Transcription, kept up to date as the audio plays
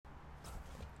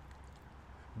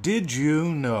Did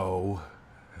you know?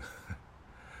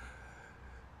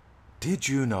 Did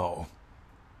you know?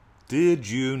 Did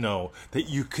you know that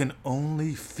you can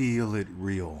only feel it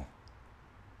real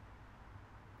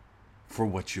for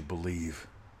what you believe?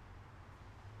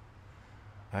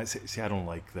 I don't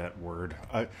like that word.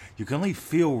 You can only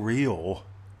feel real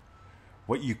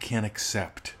what you can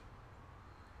accept.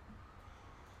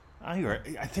 I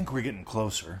think we're getting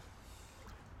closer.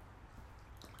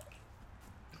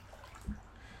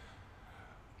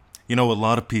 You know, a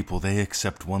lot of people, they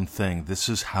accept one thing. This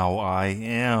is how I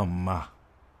am.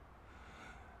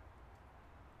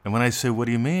 And when I say, what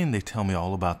do you mean? They tell me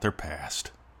all about their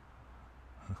past.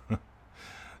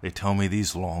 They tell me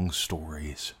these long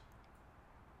stories.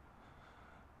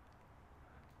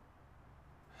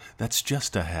 That's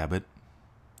just a habit.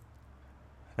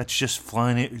 That's just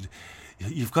flying.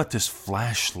 You've got this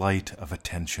flashlight of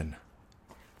attention.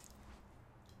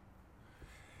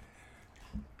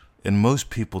 And most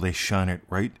people, they shine it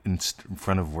right in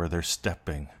front of where they're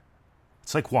stepping.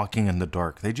 It's like walking in the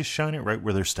dark. They just shine it right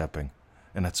where they're stepping.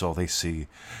 And that's all they see.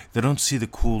 They don't see the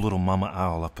cool little mama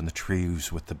owl up in the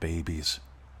trees with the babies.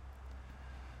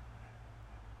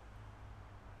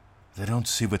 They don't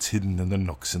see what's hidden in the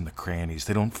nooks and the crannies.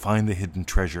 They don't find the hidden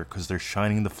treasure because they're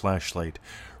shining the flashlight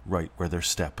right where they're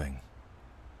stepping.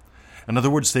 In other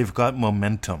words, they've got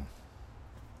momentum.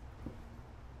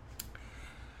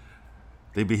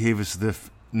 They behave as if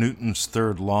Newton's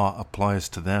third law applies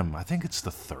to them. I think it's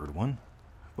the third one.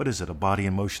 What is it? A body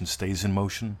in motion stays in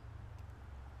motion?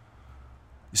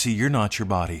 You see, you're not your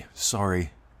body.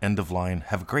 Sorry. End of line.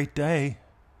 Have a great day.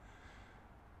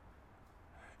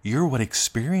 You're what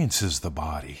experiences the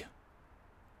body.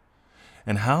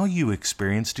 And how you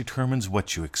experience determines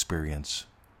what you experience.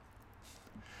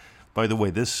 By the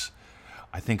way,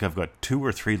 I think I've got 2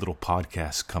 or 3 little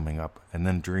podcasts coming up, and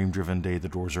then Dream Driven Day, the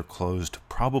doors are closed,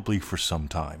 probably for some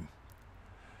time.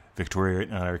 Victoria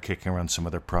and I are kicking around some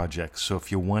other projects, so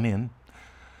if you want in,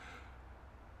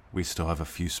 we still have a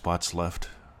few spots left.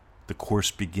 The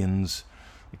course begins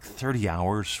like 30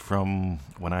 hours from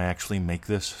when I actually make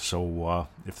this, so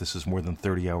if this is more than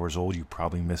 30 hours old, you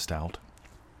probably missed out.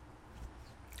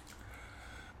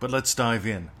 But let's dive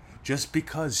in. Just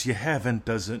because you haven't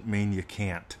doesn't mean you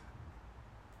can't.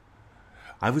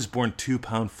 I was born 2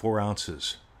 pounds 4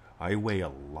 ounces. I weigh a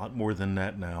lot more than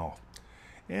that now.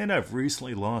 And I've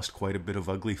recently lost quite a bit of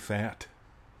ugly fat.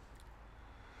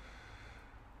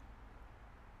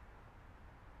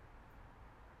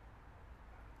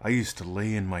 I used to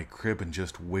lay in my crib and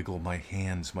just wiggle my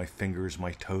hands, my fingers,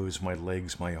 my toes, my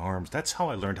legs, my arms. That's how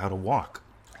I learned how to walk.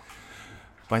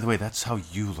 By the way, that's how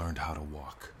you learned how to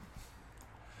walk.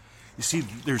 You see,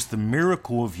 there's the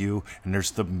miracle of you and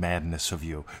there's the madness of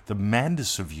you. The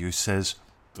madness of you says,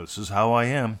 this is how I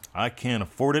am. I can't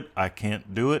afford it. I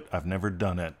can't do it. I've never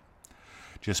done it.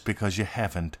 Just because you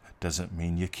haven't doesn't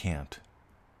mean you can't.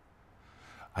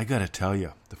 I gotta tell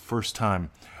you, the first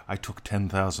time I took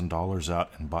 $10,000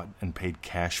 out and bought and paid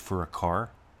cash for a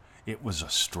car, it was a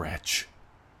stretch.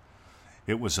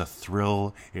 It was a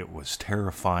thrill. It was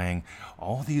terrifying.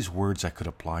 All these words I could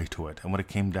apply to it. And when it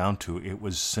came down to it, it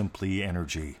was simply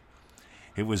energy.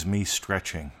 It was me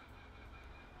stretching.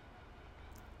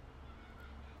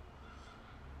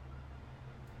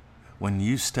 When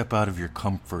you step out of your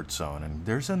comfort zone, and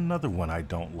there's another one I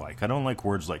don't like. I don't like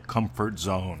words like comfort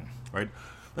zone, right?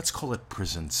 Let's call it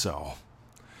prison cell.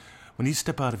 When you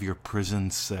step out of your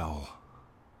prison cell,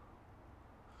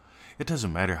 it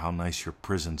doesn't matter how nice your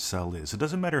prison cell is. It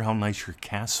doesn't matter how nice your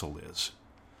castle is.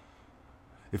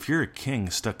 If you're a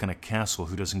king stuck in a castle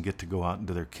who doesn't get to go out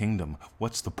into their kingdom,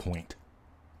 what's the point?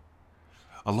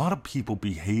 A lot of people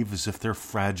behave as if they're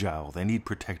fragile. They need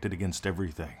protected against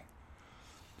everything.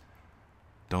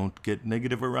 Don't get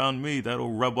negative around me.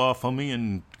 That'll rub off on me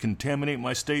and contaminate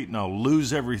my state, and I'll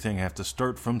lose everything. I have to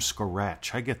start from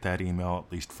scratch. I get that email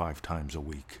at least 5 times a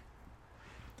week.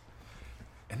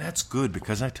 And that's good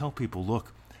because I tell people,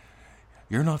 look,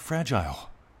 you're not fragile.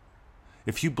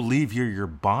 If you believe you're your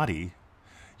body,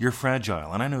 you're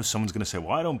fragile. And I know someone's going to say,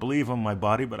 well, I don't believe I'm my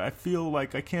body, but I feel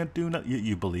like I can't do nothing.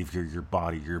 You believe you're your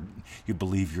body. You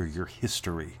believe you're your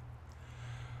history.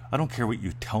 I don't care what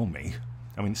you tell me.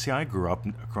 I mean, see, I grew up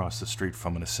across the street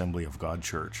from an Assembly of God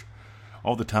church.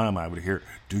 All the time I would hear,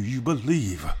 do you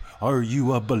believe? Are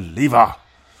you a believer?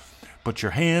 Put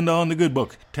your hand on the good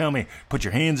book. Tell me, put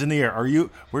your hands in the air.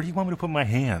 Where do you want me to put my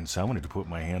hands? I wanted to put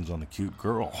my hands on the cute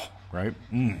girl, right?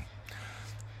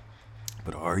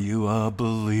 But are you a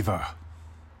believer?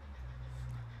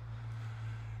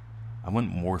 I want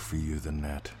more for you than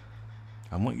that.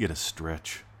 I want you to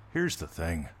stretch. Here's the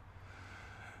thing.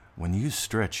 When you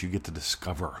stretch, you get to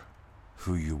discover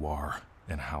who you are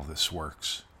and how this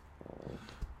works.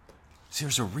 See,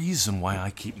 there's a reason why I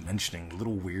keep mentioning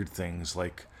little weird things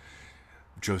like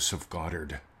Joseph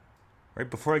Goddard. Right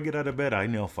before I get out of bed, I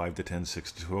nail 5 to 10,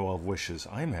 6 to 12 wishes.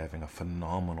 I'm having a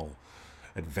phenomenal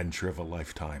adventure of a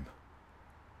lifetime.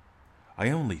 I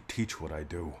only teach what I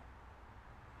do.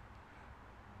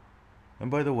 And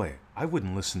by the way, I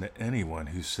wouldn't listen to anyone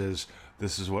who says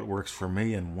this is what works for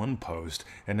me in one post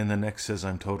and in the next says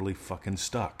I'm totally fucking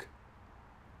stuck.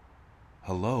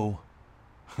 Hello?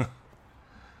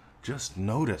 Just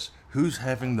notice who's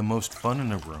having the most fun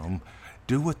in a room.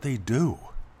 Do what they do.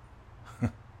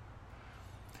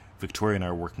 Victoria and I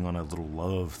are working on a little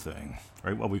love thing.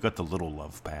 Right? Well, we got the little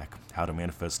love pack.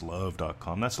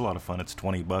 HowToManifestLove.com. That's a lot of fun. It's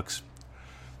 $20.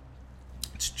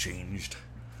 It's changed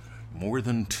more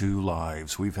than 2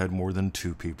 lives. We've had more than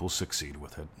 2 people succeed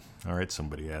with it. All right,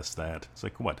 somebody asked that. It's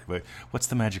like, what? What's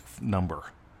the magic number?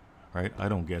 Right? I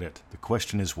don't get it. The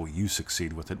question is, will you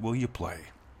succeed with it? Will you play?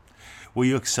 Will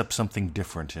you accept something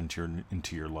different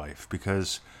into your life?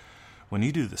 Because when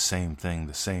you do the same thing,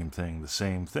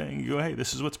 you go, hey,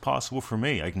 this is what's possible for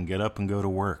me. I can get up and go to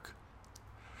work.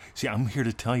 See, I'm here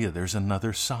to tell you there's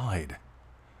another side.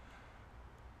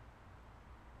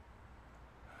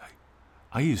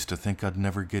 I used to think I'd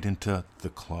never get into the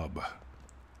club.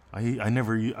 I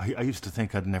used to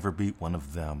think I'd never beat one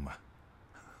of them.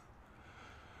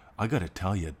 I gotta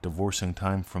tell you, divorcing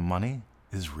time from money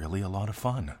is really a lot of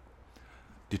fun.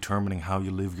 Determining how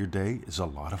you live your day is a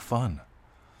lot of fun.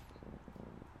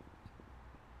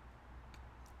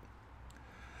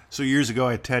 So years ago,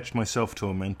 I attached myself to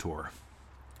a mentor.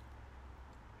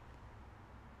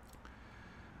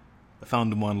 I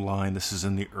found him online. This is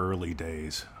in the early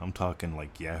days. I'm talking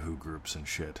like Yahoo groups and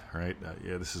shit, right?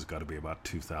 Yeah, this has got to be about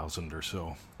 2000 or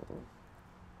so.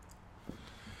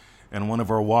 And one of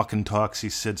our walk and talks, he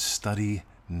said, study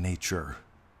nature.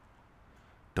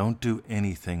 Don't do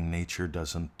anything nature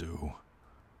doesn't do.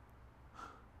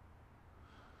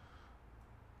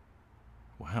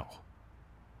 Wow.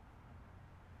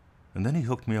 And then he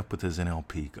hooked me up with his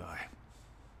NLP guy,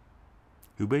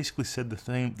 who basically said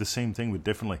the same thing but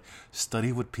differently.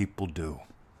 Study what people do.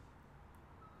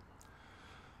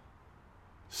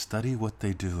 Study what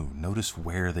they do. Notice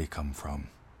where they come from.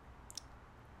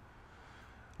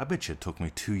 I bet you it took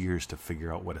me 2 years to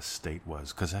figure out what a state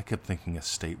was, because I kept thinking a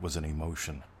state was an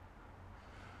emotion.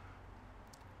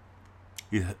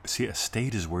 You see, a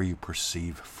state is where you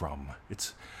perceive from.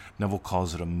 Neville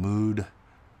calls it a mood.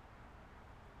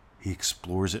 He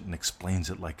explores it and explains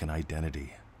it like an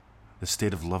identity. The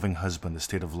state of loving husband, the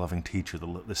state of loving teacher,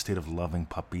 the state of loving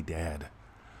puppy dad.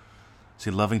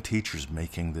 See, loving teacher's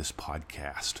making this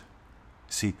podcast.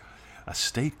 See, a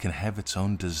state can have its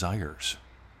own desires.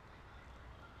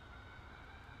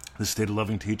 The state of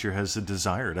loving teacher has a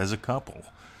desire. It has a couple.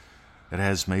 It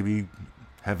has maybe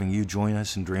having you join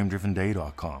us in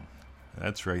DreamDrivenDay.com.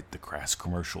 That's right, the crass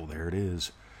commercial. There it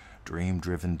is.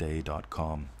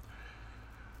 DreamDrivenDay.com.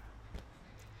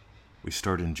 We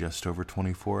start in just over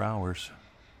 24 hours.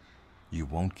 You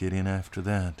won't get in after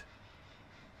that.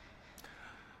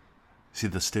 See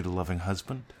the state of loving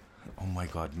husband? Oh my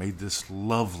God, made this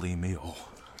lovely meal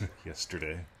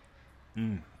yesterday.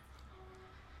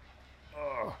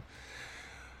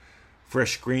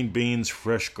 Fresh green beans,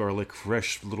 fresh garlic,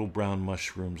 fresh little brown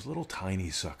mushrooms, little tiny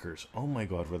suckers. Oh my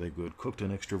God, were they good. Cooked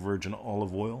in extra virgin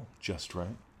olive oil, just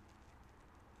right.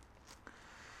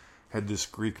 Had this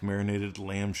Greek marinated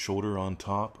lamb shoulder on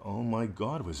top. Oh my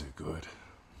God, was it good.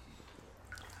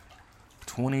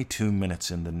 22 minutes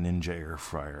in the Ninja air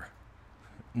fryer.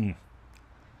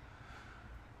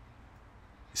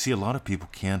 See, a lot of people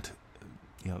can't,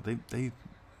 they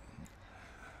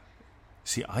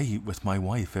see, I eat with my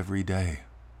wife every day.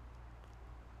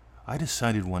 I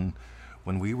decided when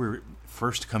we were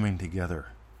first coming together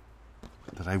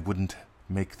that I wouldn't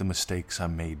make the mistakes I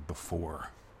made before.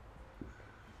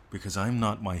 Because I'm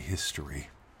not my history.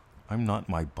 I'm not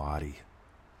my body.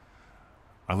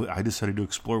 I decided to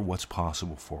explore what's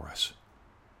possible for us.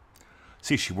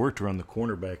 See, she worked around the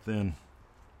corner back then.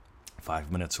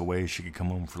 5 minutes away, she could come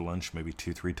home for lunch maybe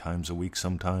 2-3 times a week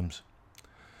sometimes.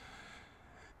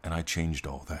 And I changed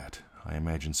all that. I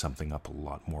imagined something up a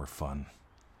lot more fun.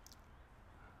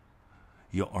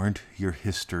 You aren't your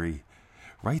history.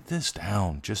 Write this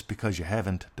down. Just because you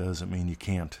haven't doesn't mean you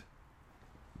can't.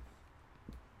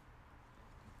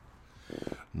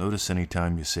 Notice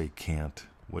anytime you say can't,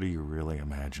 what are you really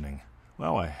imagining?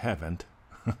 Well, I haven't.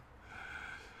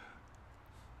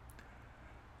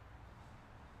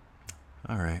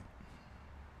 All right.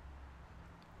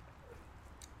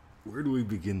 Where do we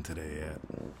begin today at?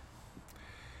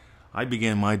 I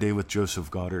began my day with Joseph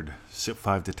Goddard.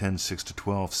 5 to 10, 6 to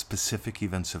 12. Specific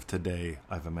events of today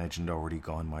I've imagined already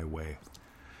gone my way.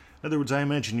 In other words, I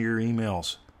imagine your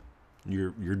emails.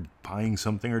 You're buying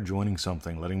something or joining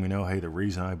something, letting me know, hey, the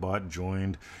reason I bought,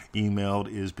 joined, emailed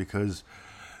is because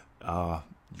your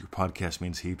podcast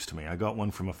means heaps to me. I got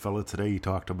one from a fella today. He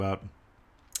talked about,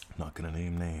 I'm not going to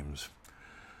name names,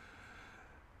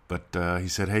 but he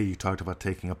said, hey, you talked about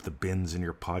taking up the bins in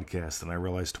your podcast, and I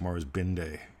realized tomorrow's bin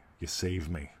day. You saved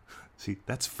me. See,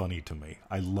 that's funny to me.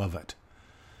 I love it.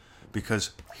 Because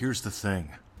here's the thing.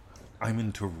 I'm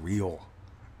into real.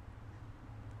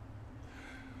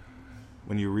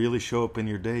 When you really show up in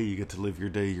your day, you get to live your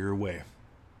day your way.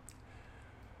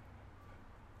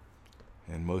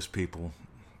 And most people,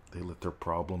 they let their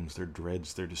problems, their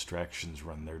dreads, their distractions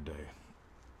run their day.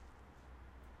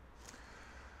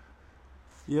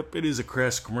 Yep, it is a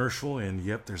crass commercial, and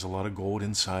yep, there's a lot of gold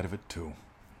inside of it too.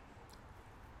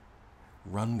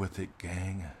 Run with it,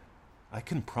 gang. I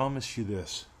can promise you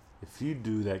this. If you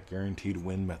do that guaranteed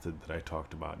win method that I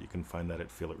talked about, you can find that at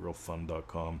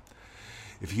feelitrealfun.com.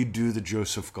 If you do the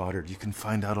Joseph Goddard, you can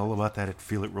find out all about that at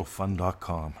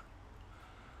feelitrealfun.com.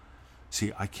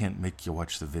 See, I can't make you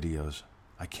watch the videos.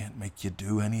 I can't make you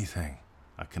do anything.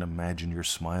 I can imagine your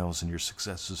smiles and your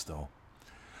successes, though.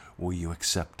 Will you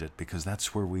accept it? Because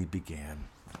that's where we began.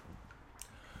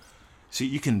 See,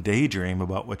 you can daydream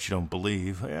about what you don't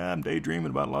believe. Yeah, I'm daydreaming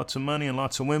about lots of money and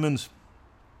lots of women's.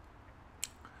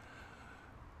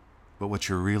 But what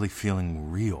you're really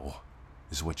feeling real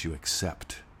is what you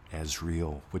accept as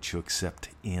real, what you accept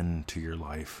into your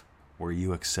life, where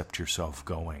you accept yourself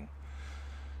going.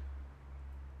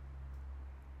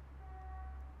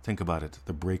 Think about it.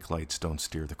 The brake lights don't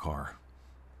steer the car.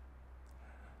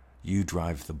 You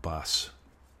drive the bus.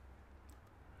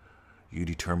 You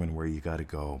determine where you got to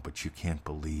go, but you can't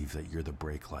believe that you're the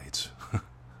brake lights.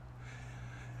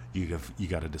 You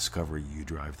got to discover you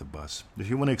drive the bus. If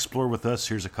you want to explore with us,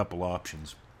 here's a couple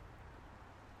options.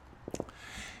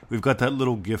 We've got that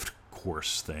little gift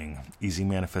course thing,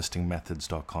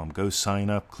 easymanifestingmethods.com. Go sign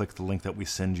up, click the link that we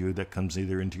send you that comes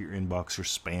either into your inbox or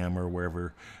spam or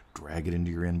wherever. Drag it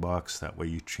into your inbox. That way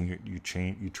you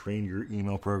train your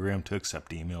email program to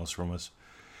accept emails from us.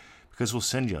 Because we'll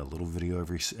send you a little video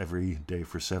every day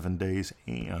for 7 days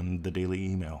and the daily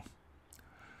email.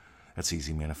 That's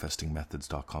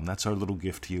easymanifestingmethods.com. That's our little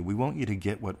gift to you. We want you to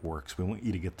get what works. We want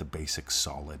you to get the basics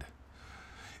solid.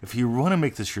 If you want to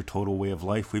make this your total way of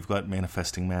life, we've got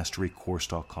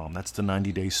manifestingmasterycourse.com. That's the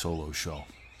 90-day solo show.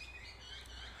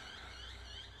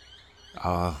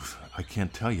 I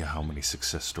can't tell you how many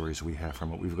success stories we have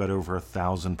from it. We've got over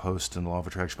 1,000 posts in the Law of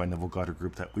Attraction by Neville Goddard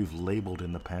group that we've labeled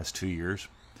in the past 2 years.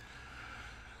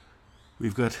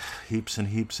 We've got heaps and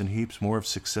heaps and heaps more of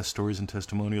success stories and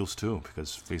testimonials too,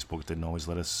 because Facebook didn't always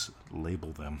let us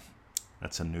label them.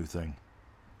 That's a new thing.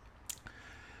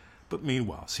 But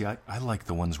meanwhile, see, I like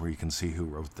the ones where you can see who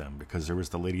wrote them, because there was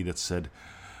the lady that said,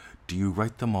 do you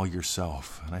write them all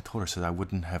yourself? And I told her, I said, I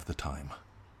wouldn't have the time.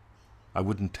 I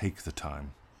wouldn't take the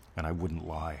time, and I wouldn't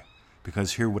lie,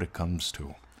 because here what it comes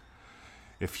to.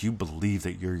 If you believe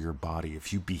that you're your body,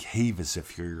 if you behave as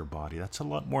if you're your body, that's a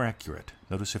lot more accurate.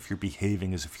 Notice if you're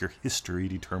behaving as if your history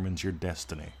determines your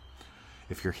destiny.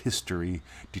 If your history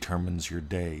determines your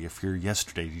day. If your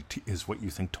yesterday is what you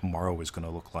think tomorrow is going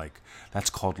to look like. That's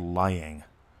called lying.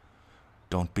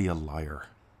 Don't be a liar.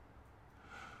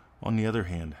 On the other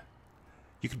hand,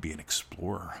 you could be an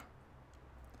explorer.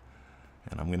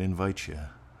 And I'm going to invite you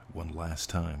one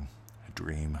last time.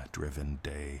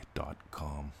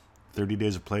 DreamDrivenDay.com. 30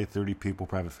 days of play, 30 people,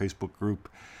 private Facebook group,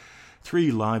 3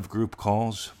 live group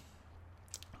calls.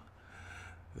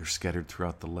 They're scattered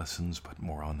throughout the lessons, but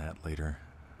more on that later.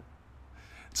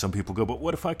 Some people go, but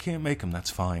what if I can't make them? That's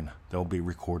fine. They'll be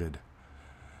recorded.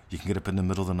 You can get up in the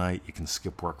middle of the night. You can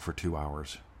skip work for 2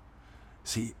 hours.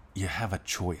 See, you have a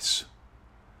choice.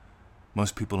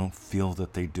 Most people don't feel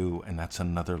that they do, and that's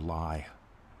another lie.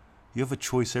 You have a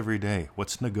choice every day.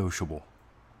 What's negotiable?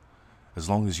 As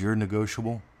long as you're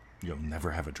negotiable, you'll never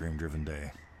have a dream-driven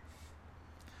day.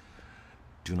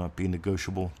 Do not be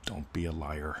negotiable. Don't be a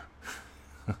liar.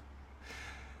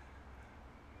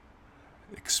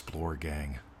 Explore,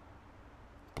 gang.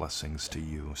 Blessings to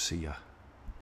you. See ya.